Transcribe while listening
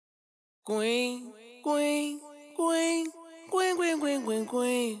Queen, queen, queen, queen, queen, queen, queen,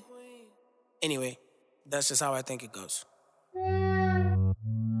 queen. Anyway, that's just how I think it goes.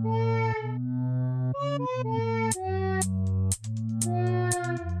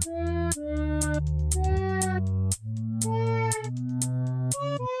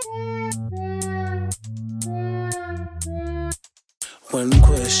 One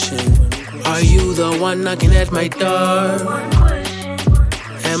question. Are you the one knocking at my door?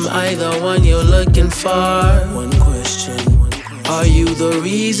 Am I the one you're looking for? One question. Are you the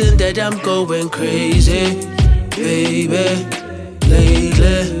reason that I'm going crazy, baby,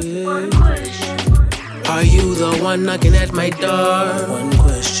 lately? Are you the one knocking at my door? One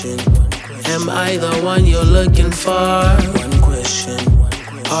question. Am I the one you're looking for? One question.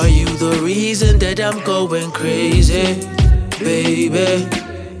 Are you the reason that I'm going crazy, baby,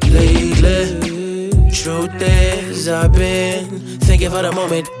 lately? Truth is, I've been thinking for the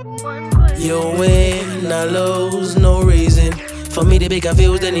moment. You win, I lose, no reason for me to be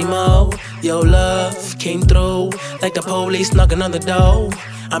confused anymore. Your love came through like the police knocking on the door.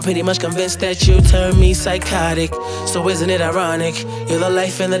 I'm pretty much convinced that you turned me psychotic. So isn't it ironic? You're the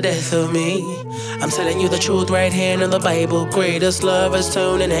life and the death of me. I'm telling you the truth right here in the Bible. Greatest lovers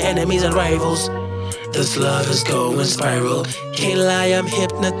turn into enemies and rivals. This love is going spiral. Can't lie, I'm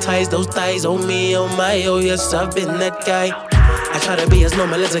hypnotized. Those thighs on me, oh my, oh yes, I've been that guy. I try to be as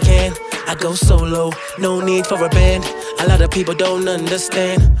normal as I can. I go solo, no need for a band. A lot of people don't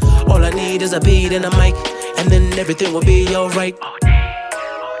understand. All I need is a beat and a mic, and then everything will be alright.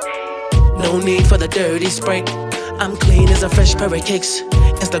 No need for the dirty Sprite. I'm clean as a fresh pair of kicks.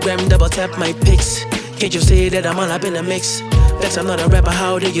 Instagram double tap my pics. Can't you see that I'm all up in the mix? Flex, I'm not a rapper,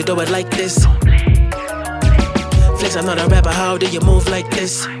 how do you do it like this? Flex, I'm not a rapper, how do you move like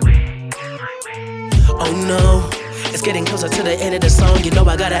this? Oh no, it's getting closer to the end of the song, you know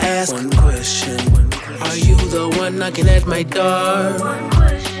I gotta ask. One question. Are you the one knocking at my door?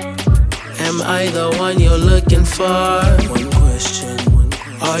 Am I the one you're looking for? One question.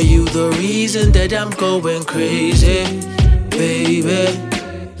 Are you the reason that I'm going crazy, baby,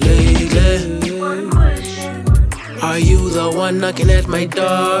 lately? Are you the one knocking at my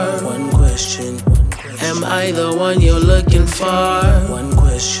door? One question. Am I the one you're looking for? One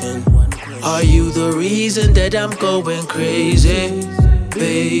question. Are you the reason that I'm going crazy,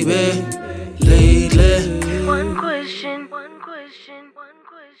 baby, lately? One question.